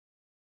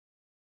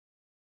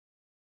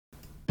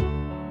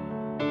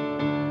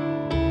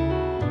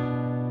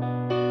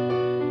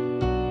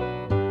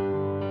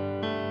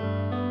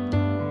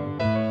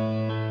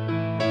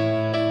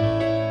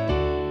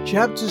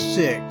Chapter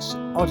 6.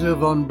 Otto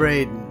von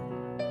Braden.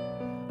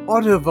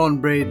 Otto von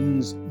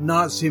Braden's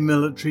Nazi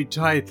military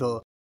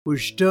title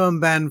was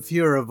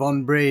Sturmbannführer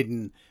von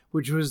Braden,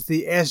 which was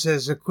the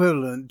SS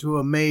equivalent to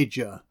a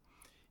major.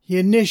 He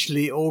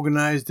initially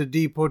organized the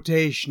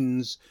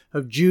deportations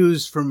of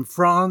Jews from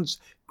France,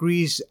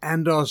 Greece,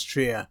 and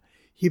Austria.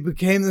 He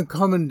became the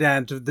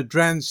commandant of the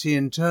Drancy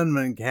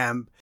internment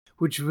camp,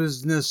 which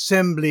was an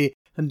assembly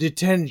and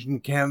detention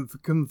camp for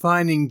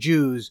confining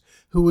Jews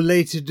who were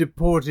later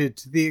deported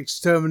to the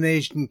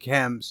extermination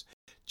camps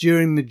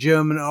during the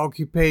German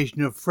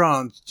occupation of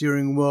France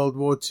during World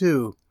War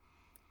II.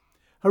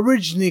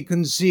 Originally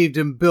conceived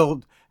and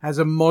built as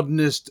a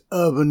modernist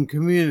urban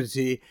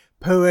community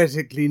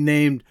poetically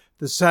named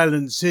the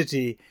Silent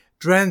City,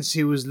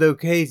 Drancy was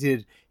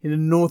located in a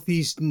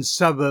northeastern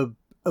suburb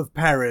of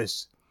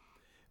Paris.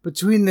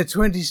 Between the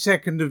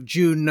 22nd of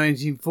June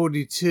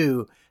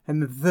 1942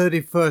 and the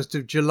 31st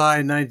of July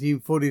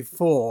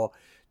 1944,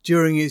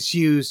 during its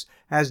use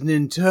as an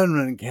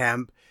internment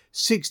camp,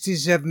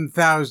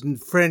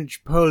 67,000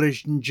 French,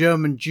 Polish, and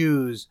German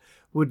Jews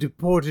were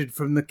deported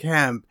from the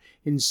camp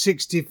in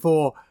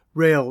 64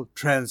 rail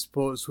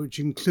transports, which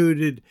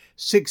included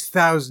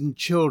 6,000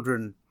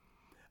 children.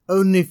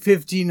 Only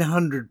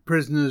 1,500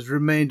 prisoners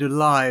remained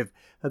alive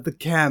at the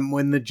camp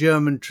when the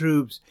German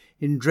troops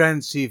in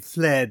Drancy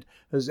fled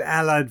as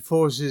Allied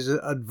forces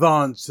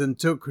advanced and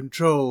took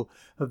control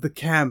of the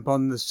camp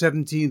on the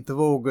 17th of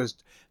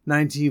August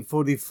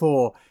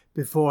 1944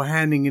 before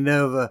handing it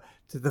over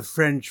to the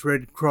French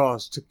Red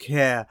Cross to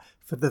care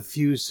for the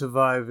few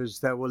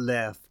survivors that were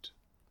left.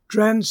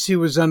 Drancy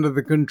was under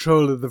the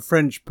control of the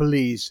French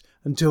police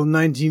until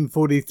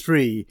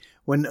 1943,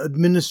 when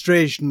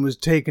administration was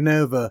taken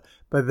over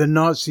by the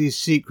Nazi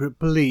secret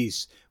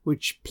police,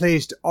 which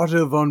placed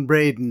Otto von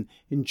Braden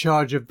in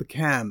charge of the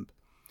camp.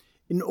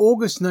 In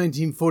August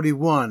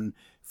 1941,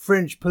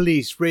 French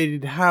police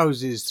raided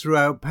houses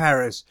throughout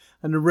Paris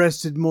and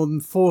arrested more than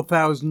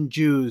 4,000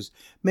 Jews,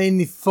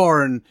 mainly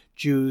foreign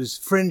Jews.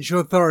 French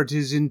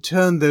authorities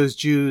interned those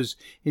Jews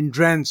in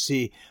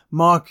Drancy,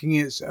 marking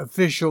its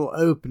official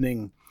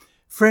opening.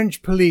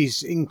 French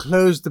police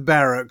enclosed the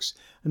barracks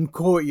and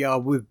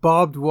courtyard with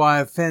barbed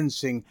wire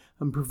fencing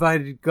and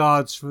provided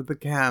guards for the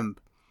camp.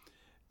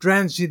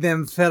 Drancy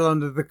then fell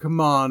under the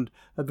command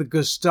of the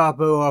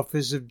Gestapo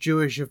Office of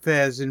Jewish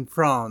Affairs in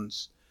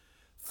France.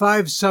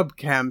 5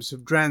 sub-camps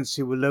of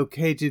Drancy were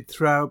located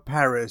throughout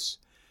Paris.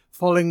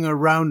 Following a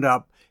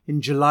roundup in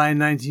July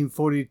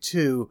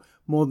 1942,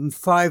 more than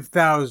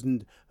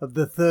 5,000 of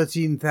the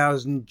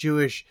 13,000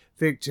 Jewish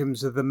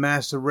victims of the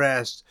mass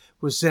arrest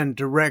were sent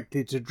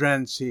directly to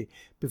Drancy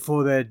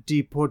before their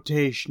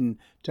deportation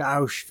to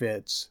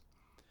Auschwitz.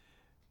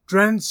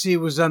 Drancy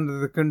was under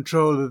the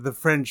control of the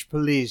French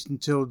police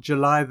until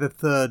July 3,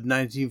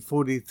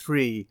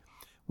 1943,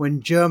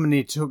 when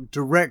Germany took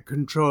direct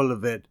control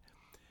of it.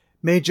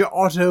 Major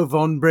Otto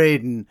von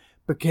Braden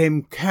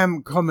became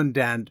camp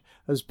commandant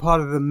as part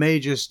of the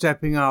major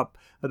stepping up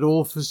at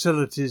all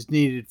facilities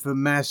needed for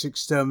mass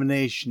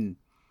extermination.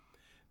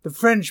 The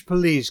French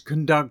police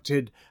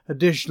conducted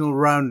additional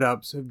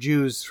roundups of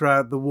Jews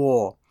throughout the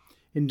war.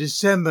 In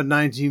December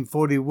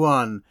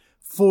 1941,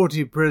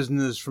 40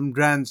 prisoners from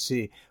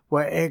Drancy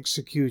were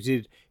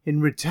executed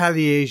in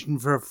retaliation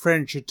for a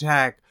French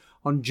attack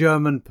on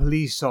German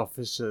police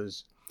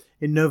officers.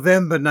 In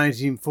November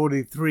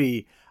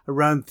 1943,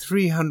 around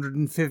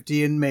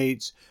 350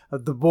 inmates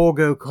of the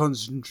Borgo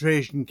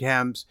concentration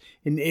camps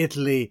in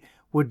Italy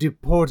were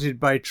deported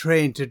by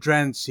train to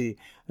Drancy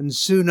and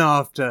soon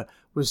after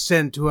were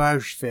sent to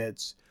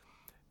Auschwitz.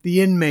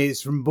 The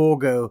inmates from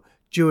Borgo,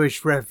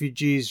 Jewish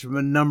refugees from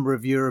a number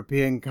of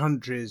European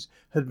countries,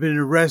 had been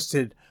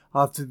arrested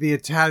after the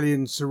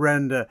Italian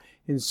surrender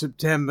in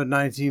September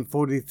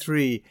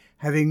 1943,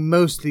 having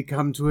mostly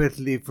come to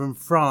Italy from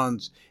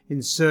France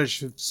in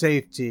search of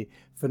safety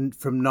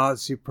from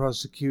Nazi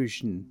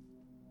prosecution.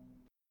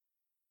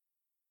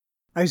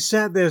 I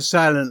sat there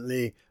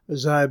silently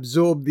as I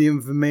absorbed the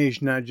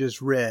information I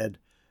just read.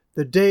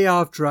 The day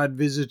after I'd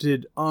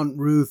visited Aunt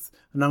Ruth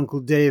and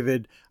Uncle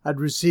David, I'd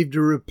received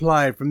a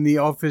reply from the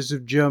Office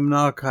of German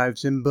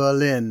Archives in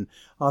Berlin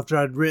after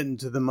I'd written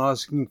to them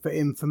asking for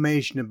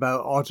information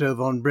about Otto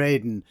von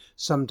Braden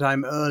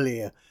sometime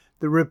earlier.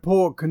 The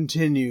report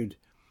continued.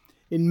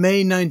 In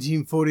May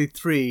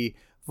 1943,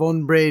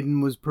 von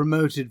Braden was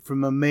promoted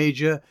from a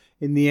major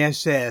in the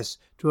SS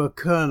to a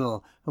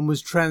colonel and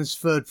was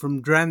transferred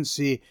from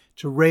Drancy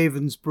to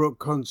Ravensbruck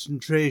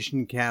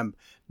concentration camp,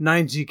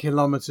 90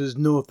 kilometers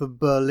north of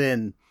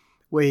Berlin,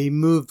 where he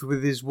moved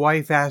with his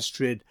wife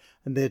Astrid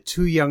and their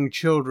 2 young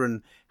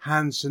children,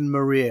 Hans and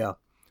Maria.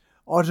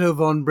 Otto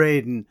von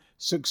Braden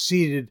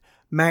succeeded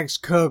Max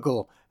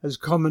Kogel as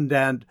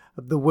commandant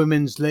of the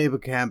women's labor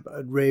camp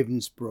at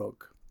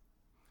Ravensbruck.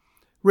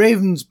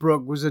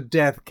 Ravensbruck was a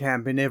death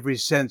camp in every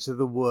sense of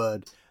the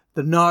word.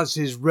 The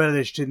Nazis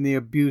relished in the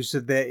abuse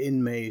of their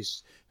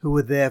inmates, who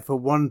were there for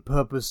one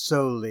purpose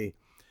solely.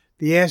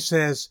 The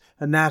SS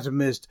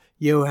anatomist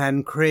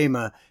Johann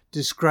Kramer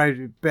described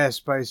it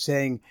best by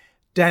saying,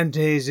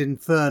 Dante's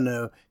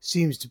Inferno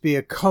seems to be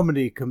a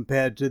comedy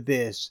compared to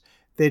this.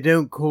 They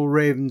don't call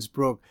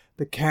Ravensbruck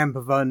the camp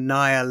of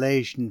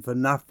annihilation for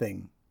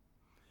nothing.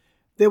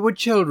 There were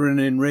children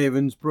in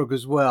Ravensbruck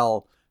as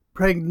well,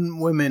 pregnant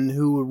women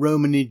who were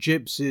Romany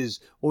gypsies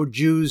or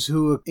Jews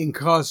who were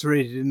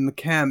incarcerated in the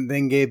camp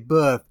then gave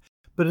birth,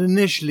 but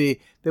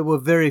initially there were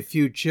very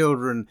few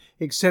children,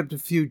 except a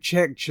few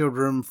Czech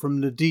children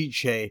from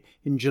Lidice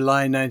in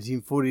July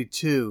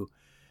 1942.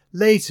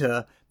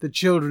 Later, the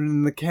children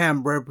in the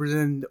camp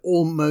represented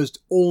almost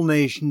all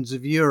nations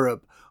of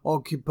Europe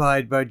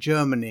occupied by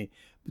Germany.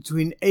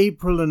 Between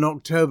April and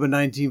October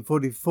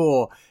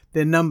 1944,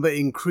 their number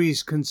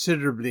increased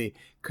considerably,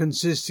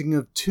 consisting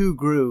of two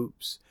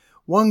groups.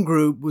 One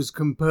group was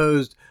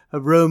composed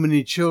of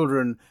Romany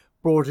children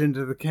brought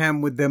into the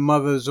camp with their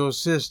mothers or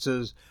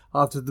sisters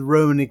after the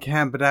Romany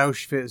camp at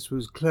Auschwitz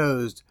was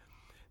closed.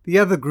 The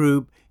other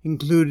group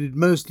included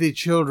mostly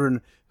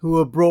children who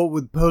were brought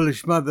with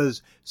Polish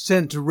mothers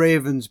sent to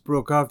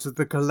Ravensbruck after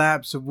the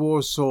collapse of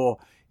Warsaw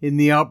in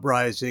the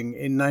uprising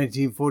in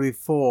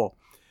 1944.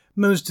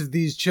 Most of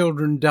these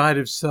children died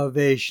of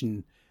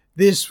starvation.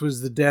 This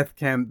was the death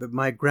camp that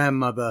my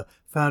grandmother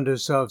found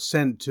herself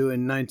sent to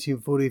in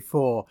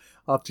 1944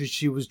 after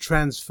she was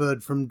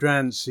transferred from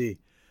Drancy.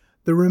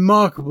 The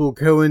remarkable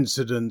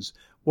coincidence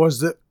was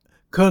that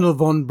Colonel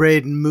von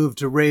Braden moved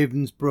to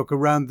Ravensbruck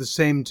around the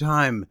same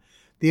time.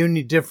 The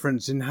only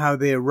difference in how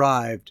they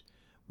arrived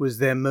was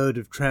their mode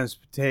of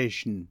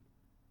transportation.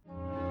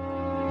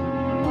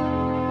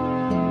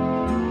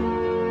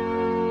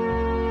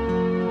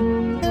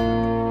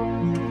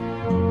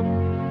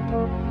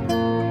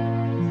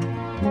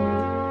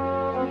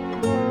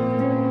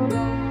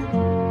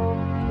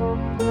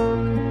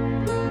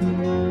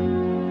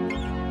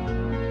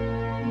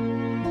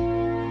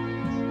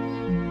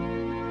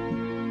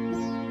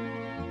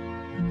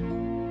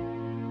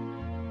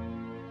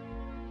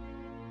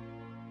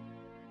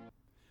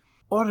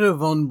 Otto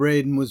von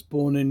Braden was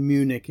born in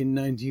Munich in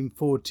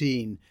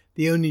 1914,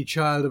 the only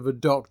child of a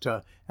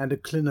doctor and a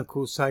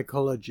clinical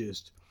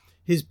psychologist.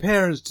 His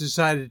parents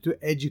decided to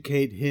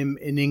educate him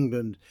in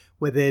England,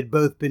 where they had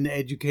both been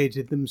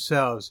educated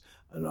themselves,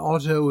 and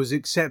Otto was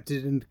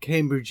accepted into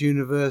Cambridge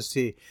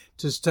University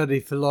to study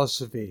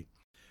philosophy.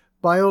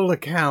 By all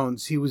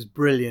accounts, he was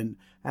brilliant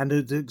and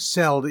had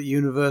excelled at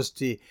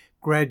university,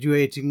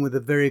 graduating with a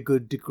very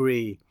good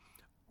degree.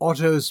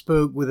 Otto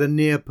spoke with a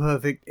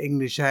near-perfect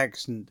English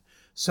accent,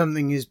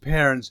 something his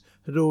parents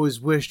had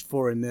always wished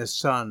for in their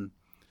son.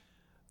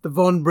 The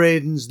von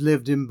Bradens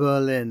lived in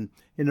Berlin,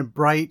 in a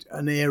bright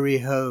and airy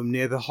home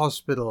near the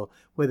hospital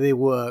where they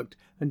worked,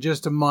 and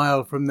just a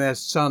mile from their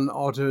son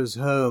Otto's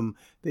home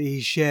that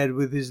he shared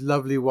with his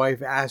lovely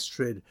wife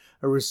Astrid,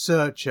 a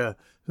researcher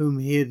whom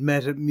he had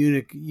met at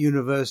Munich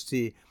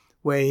University,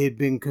 where he had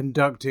been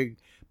conducting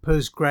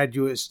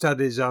postgraduate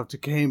studies after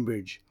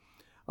Cambridge.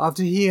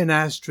 After he and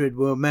Astrid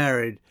were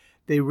married,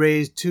 they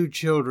raised two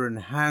children,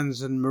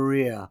 Hans and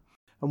Maria,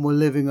 and were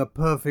living a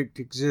perfect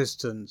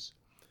existence.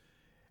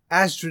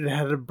 Astrid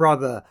had a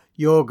brother,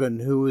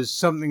 Jorgen, who was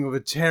something of a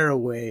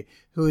tearaway,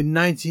 who in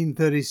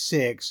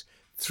 1936,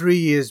 3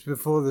 years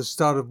before the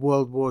start of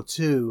World War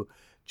II,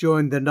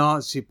 joined the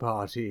Nazi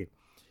Party.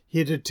 He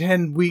had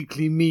attended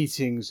weekly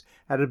meetings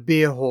at a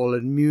beer hall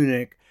in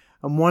Munich,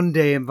 and one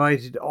day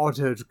invited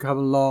Otto to come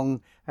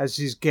along as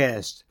his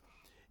guest.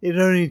 It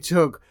only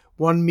took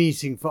one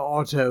meeting for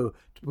Otto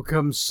to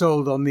become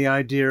sold on the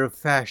idea of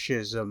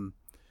fascism.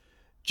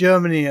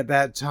 Germany at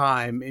that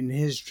time in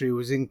history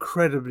was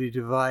incredibly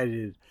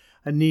divided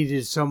and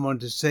needed someone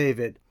to save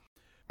it.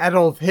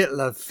 Adolf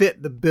Hitler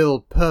fit the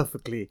bill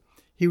perfectly.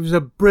 He was a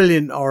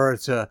brilliant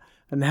orator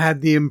and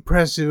had the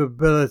impressive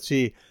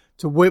ability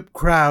to whip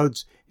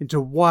crowds into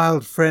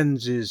wild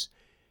frenzies.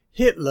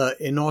 Hitler,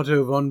 in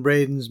Otto von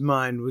Braden's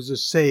mind, was a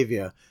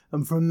savior,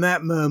 and from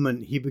that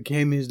moment he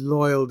became his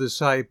loyal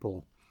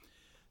disciple.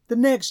 The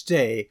next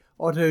day,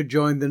 Otto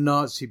joined the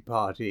Nazi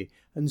Party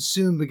and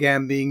soon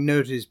began being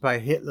noticed by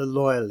Hitler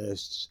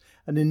loyalists,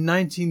 and in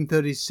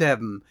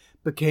 1937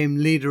 became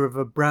leader of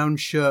a brown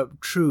shirt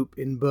troop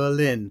in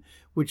Berlin,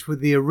 which were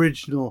the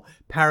original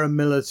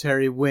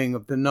paramilitary wing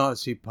of the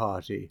Nazi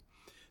Party.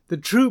 The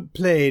troop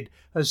played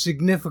a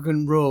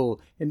significant role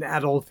in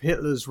Adolf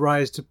Hitler's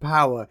rise to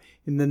power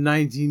in the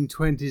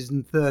 1920s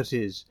and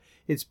 30s.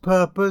 Its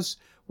purpose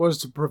was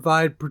to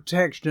provide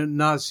protection at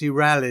Nazi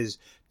rallies,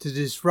 to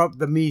disrupt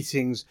the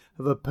meetings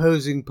of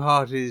opposing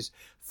parties,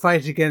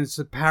 fight against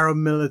the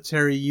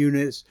paramilitary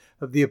units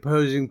of the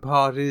opposing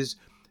parties,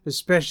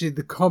 especially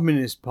the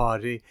Communist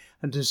Party,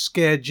 and to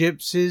scare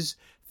gypsies,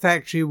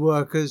 factory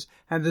workers,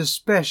 and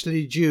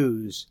especially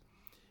Jews.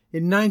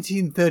 In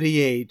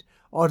 1938,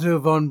 Otto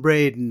von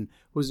Braden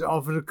was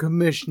offered a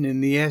commission in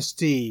the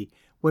SD.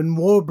 When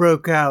war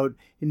broke out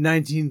in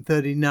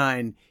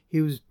 1939,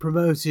 he was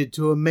promoted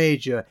to a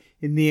major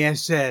in the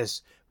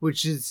SS,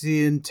 which is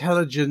the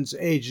intelligence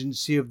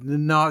agency of the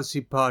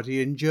Nazi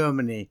Party in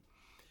Germany.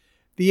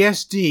 The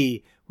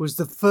SD was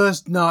the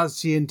first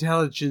Nazi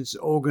intelligence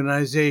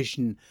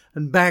organization,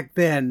 and back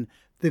then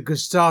The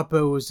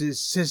Gestapo was its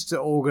sister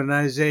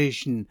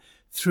organization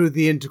through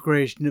the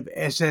integration of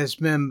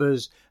SS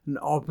members and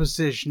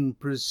opposition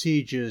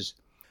procedures.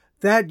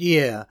 That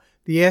year,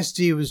 the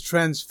SD was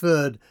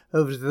transferred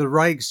over to the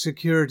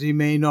Reichssecurity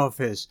Main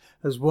Office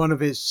as one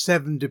of its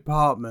 7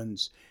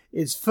 departments.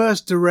 Its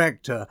first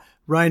director,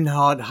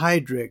 Reinhard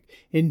Heydrich,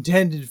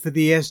 intended for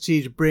the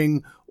SD to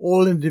bring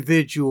all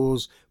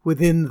individuals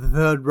within the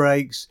Third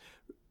Reich's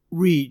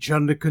reach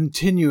under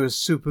continuous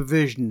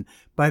supervision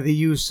by the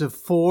use of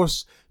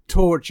force,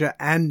 torture,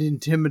 and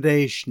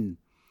intimidation.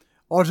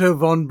 Otto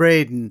von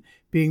Braden,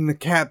 being the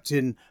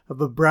captain of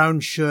a brown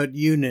shirt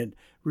unit,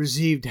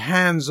 received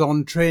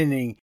hands-on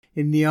training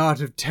in the art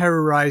of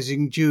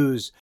terrorizing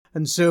Jews,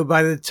 and so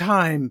by the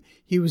time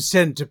he was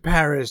sent to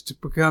Paris to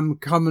become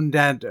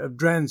commandant of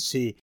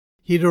Drancy,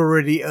 he'd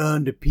already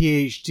earned a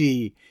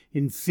PhD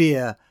in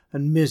fear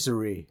and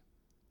misery.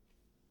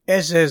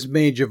 SS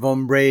Major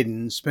von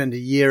Braden spent a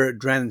year at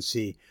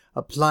Drancy,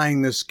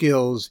 applying the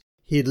skills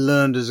he had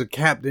learned as a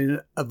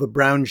captain of a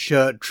brown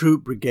shirt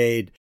troop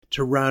brigade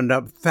to round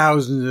up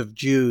thousands of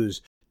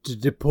Jews to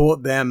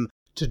deport them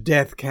to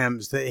death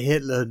camps that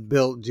Hitler had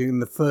built during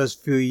the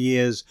first few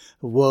years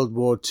of World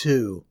War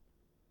II.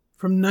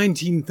 From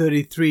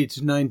 1933 to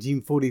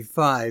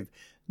 1945,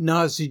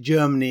 Nazi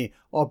Germany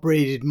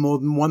operated more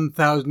than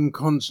 1,000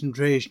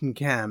 concentration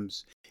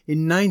camps.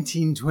 In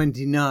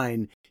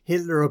 1929,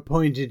 Hitler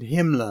appointed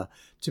Himmler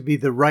to be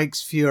the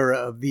Reichsführer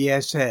of the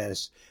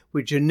SS,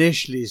 which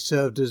initially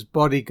served as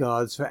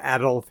bodyguards for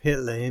Adolf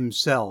Hitler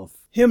himself.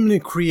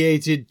 Himmler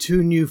created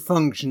 2 new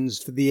functions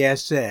for the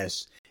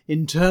SS: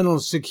 internal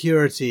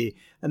security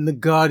and the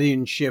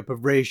guardianship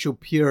of racial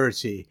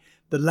purity,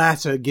 the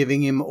latter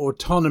giving him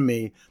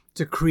autonomy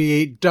to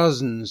create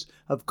dozens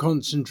of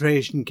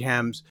concentration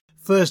camps,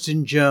 first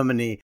in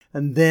Germany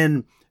and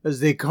then, as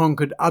they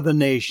conquered other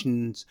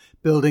nations,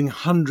 building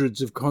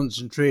hundreds of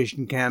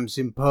concentration camps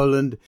in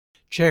Poland,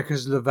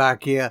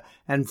 Czechoslovakia,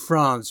 and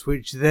France,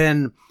 which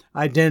then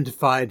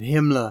identified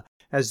Himmler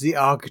as the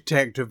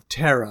architect of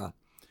terror.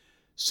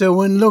 So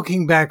when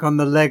looking back on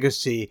the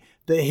legacy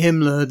that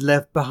Himmler had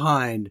left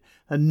behind,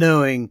 and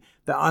knowing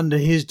that under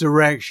his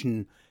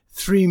direction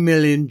 3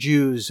 million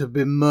Jews have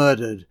been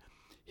murdered,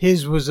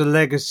 his was a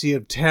legacy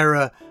of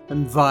terror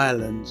and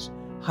violence.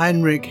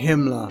 Heinrich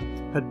Himmler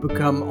had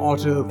become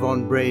Otto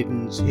von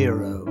Braden's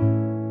hero.